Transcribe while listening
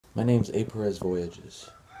My name's Voyages.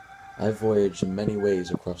 I've voyaged in many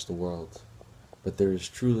ways across the world, but there is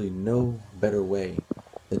truly no better way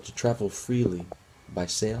than to travel freely by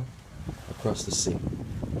sail across the sea.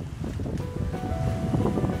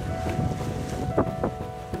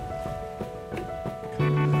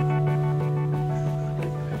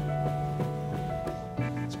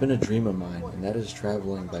 It's been a dream of mine, and that is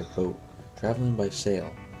traveling by boat, traveling by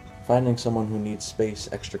sail, finding someone who needs space,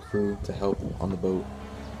 extra crew to help on the boat,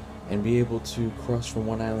 and be able to cross from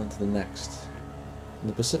one island to the next. In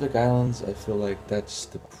the Pacific Islands, I feel like that's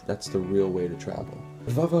the real way to travel.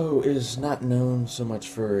 Vavo is not known so much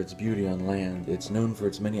for its beauty on land. It's known for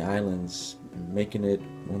its many islands, making it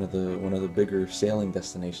one of the bigger sailing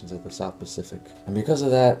destinations of the South Pacific. And because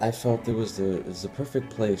of that, I felt it was the perfect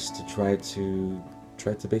place to try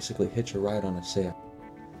to basically hitch a ride on a sail.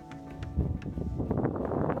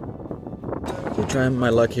 So trying my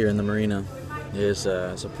luck here in the marina is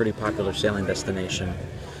a pretty popular sailing destination.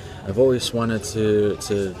 I've always wanted to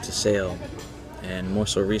sail, and more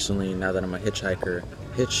so recently, now that I'm a hitchhiker,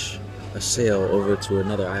 hitch a sail over to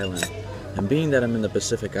another island. And being that I'm in the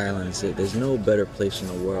Pacific Islands, there's no better place in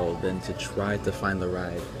the world than to try to find the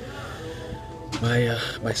ride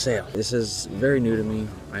by sail. This is very new to me.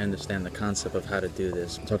 I understand the concept of how to do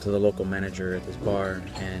this. I talked to the local manager at this bar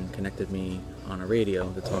and connected me on a radio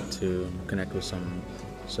to connect with some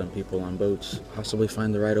people on boats, possibly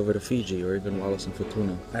find the ride over to Fiji or even Wallace and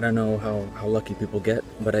Futuna. I don't know how lucky people get,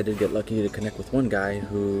 but I did get lucky to connect with one guy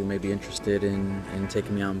who may be interested in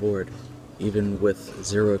taking me on board, even with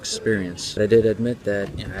zero experience. But I did admit that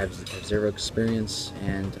I have zero experience,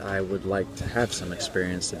 and I would like to have some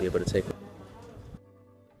experience to be able to take it.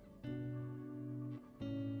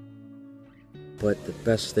 But the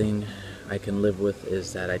best thing I can live with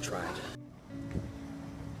is that I tried.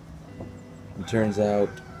 It turns out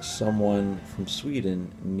someone from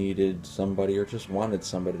Sweden needed somebody, or just wanted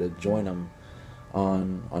somebody to join him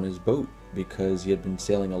on his boat because he had been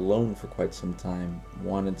sailing alone for quite some time,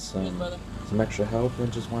 wanted some extra help,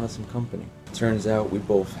 and just wanted some company. It turns out we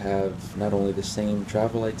both have not only the same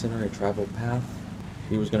travel itinerary, travel path.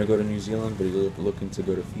 He was going to go to New Zealand, but he was looking to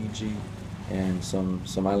go to Fiji and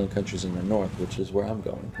some island countries in the north, which is where I'm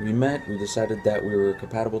going. We met, we decided that we were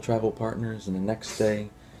compatible travel partners, and the next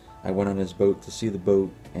day I went on his boat to see the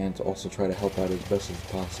boat and to also try to help out as best as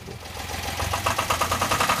possible.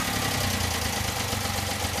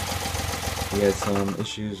 We had some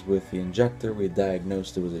issues with the injector. We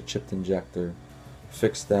diagnosed it was a chipped injector,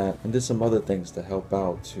 fixed that, and did some other things to help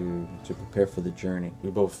out to prepare for the journey.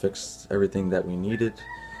 We both fixed everything that we needed.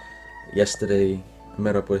 Yesterday, I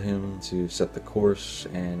met up with him to set the course,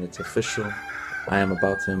 and it's official. I am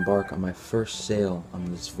about to embark on my first sail on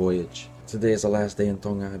this voyage. Today is the last day in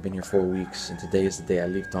Tonga. I've been here 4 weeks, and today is the day I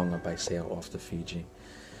leave Tonga by sail off to Fiji.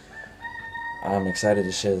 I'm excited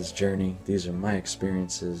to share this journey. These are my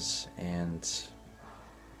experiences, and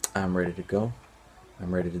I'm ready to go.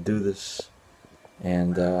 I'm ready to do this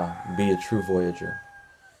and be a true voyager.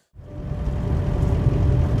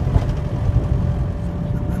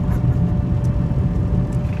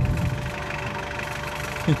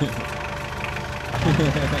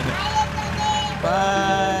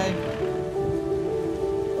 Bye!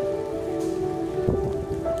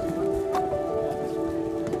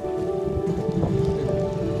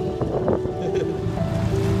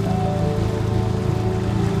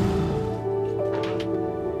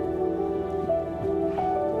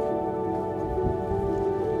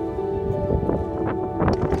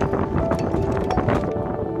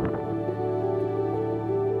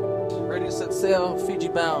 Ready to set sail, Fiji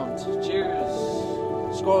bound. Cheers!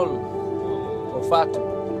 Skål! Olfato.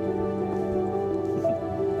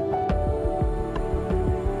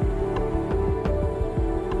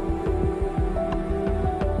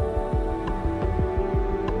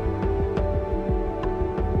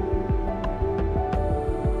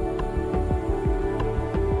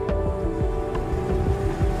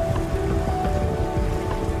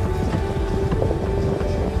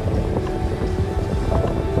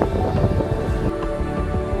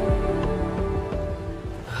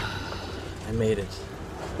 I made it.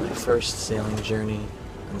 My first sailing journey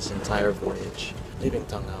on this entire voyage. Leaving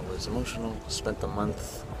Tonga was emotional. Spent a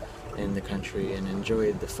month in the country and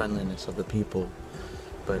enjoyed the friendliness of the people,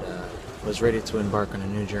 but was ready to embark on a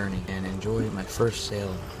new journey and enjoy my first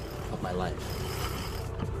sail of my life.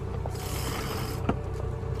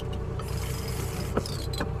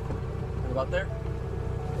 What about there?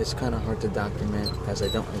 It's kind of hard to document as I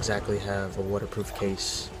don't exactly have a waterproof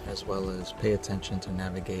case, as well as pay attention to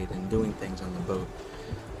navigate and doing things on the boat.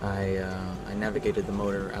 I navigated the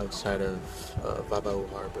motor outside of Vava'u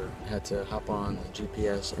Harbor. I had to hop on the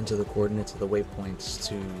GPS into the coordinates of the waypoints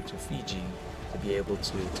to Fiji to be able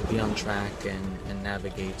to be on track and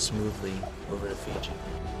navigate smoothly over to Fiji.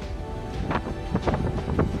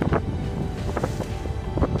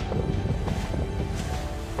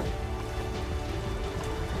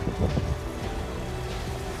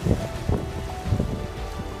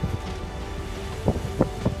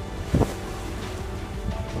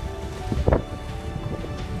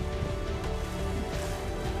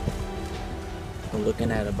 We're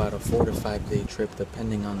looking at about a 4 to 5 day trip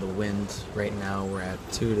depending on the wind. Right now we're at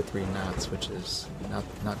 2 to 3 knots, which is not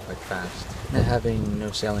quite fast. And having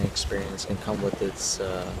no sailing experience can come with its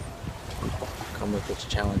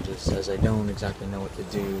challenges, as I don't exactly know what to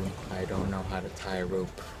do. I don't know how to tie a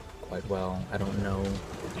rope quite well. I don't know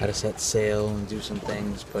how to set sail and do some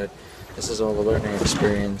things, but this is all a learning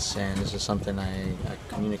experience, and this is something I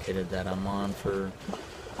communicated that I'm on for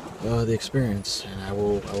the experience, and I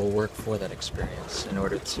will work for that experience in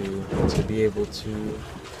order to be able to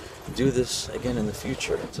do this again in the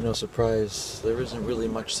future. To no surprise, there isn't really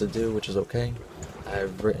much to do, which is okay.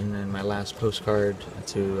 I've written in my last postcard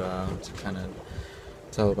to kind of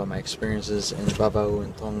tell about my experiences in Vava'u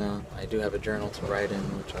and Tonga. I do have a journal to write in,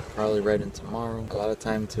 which I'll probably write in tomorrow. A lot of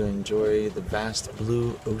time to enjoy the vast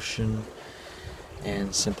blue ocean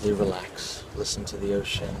and simply relax, listen to the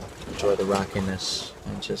ocean, enjoy the rockiness,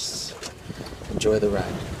 and just enjoy the ride.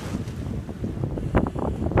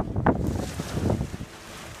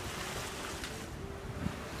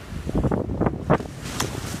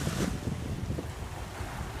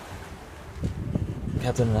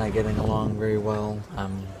 Captain and I getting along very well.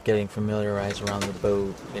 I'm getting familiarized around the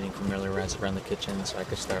boat, getting familiarized around the kitchen so I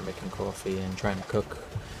could start making coffee and trying to cook,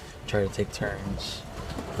 try to take turns.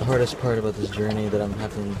 The hardest part about this journey that I'm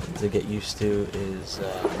having to get used to is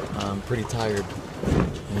I'm pretty tired.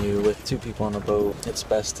 With 2 people on a boat, it's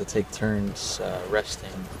best to take turns resting,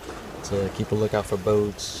 to keep a lookout for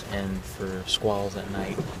boats and for squalls at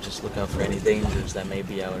night. Just look out for any dangers that may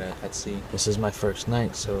be out at sea. This is my first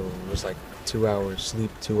night, so it was like 2 hours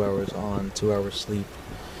sleep, 2 hours on, 2 hours sleep.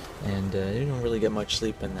 And you don't really get much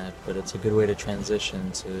sleep in that, but it's a good way to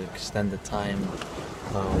transition, to extend the time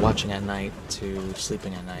watching at night to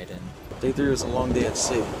sleeping at night. And day 3 was a long day at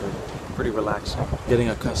sea, but pretty relaxing. Getting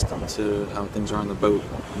accustomed to how things are on the boat.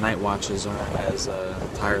 Night watches aren't as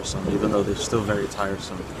tiresome, even though they're still very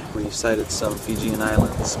tiresome. We sighted some Fijian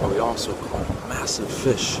islands, but we also caught massive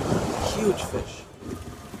fish, huge fish.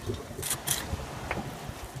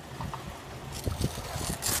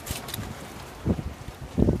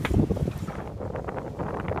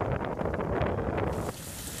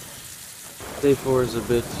 Day 4 is a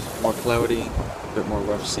bit more cloudy, a bit more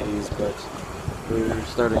rough seas, but we're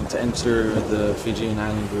starting to enter the Fijian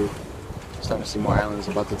island group. Starting to see more islands,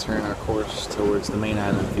 about to turn our course towards the main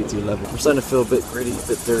island, Fiji 11. I'm starting to feel a bit gritty, a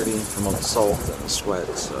bit dirty from all the salt and the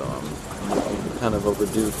sweat, so I'm kind of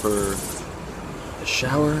overdue for a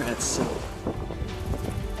shower at sea.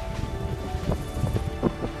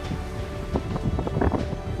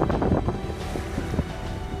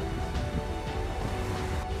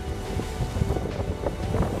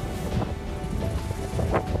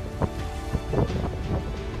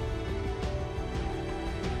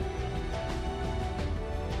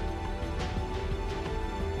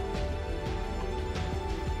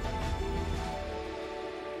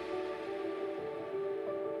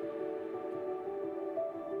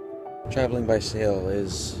 Traveling by sail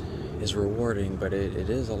is rewarding, but it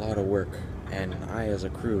is a lot of work, and I as a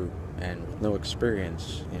crew and with no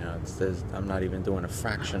experience, I'm not even doing a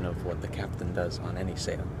fraction of what the captain does on any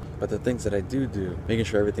sail. But the things that I do, making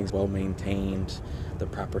sure everything's well maintained, the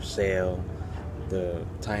proper sail, the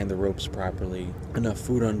tying the ropes properly, enough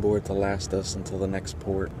food on board to last us until the next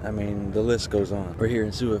port. I mean, the list goes on. We're here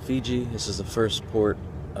in Suva, Fiji. This is the first port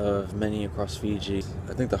of many across Fiji.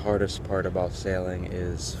 I think the hardest part about sailing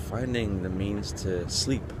is finding the means to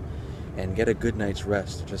sleep and get a good night's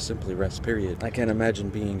rest, just simply rest, period. I can't imagine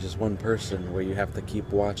being just one person where you have to keep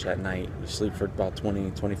watch at night. You sleep for about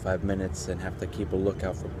 20-25 minutes and have to keep a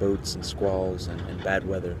lookout for boats and squalls and bad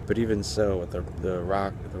weather. But even so, with the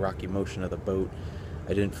rocky motion of the boat,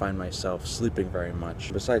 I didn't find myself sleeping very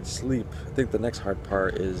much. Besides sleep, I think the next hard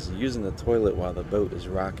part is using the toilet while the boat is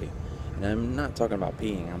rocking. And I'm not talking about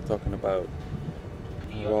peeing, I'm talking about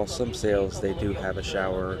While some sails, they do have a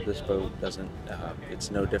shower, this boat doesn't.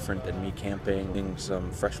 It's no different than me camping, getting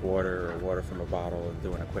some fresh water or water from a bottle and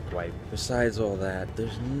doing a quick wipe. Besides all that,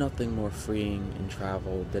 there's nothing more freeing in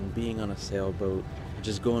travel than being on a sailboat and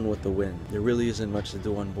just going with the wind. There really isn't much to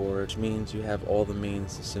do on board, which means you have all the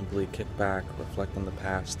means to simply kick back, reflect on the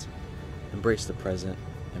past, embrace the present,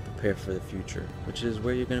 and prepare for the future, which is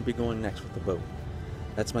where you're going to be going next with the boat.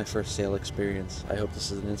 That's my first sail experience. I hope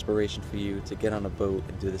this is an inspiration for you to get on a boat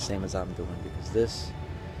and do the same as I'm doing, because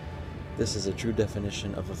this is a true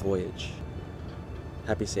definition of a voyage.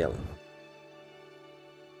 Happy sailing.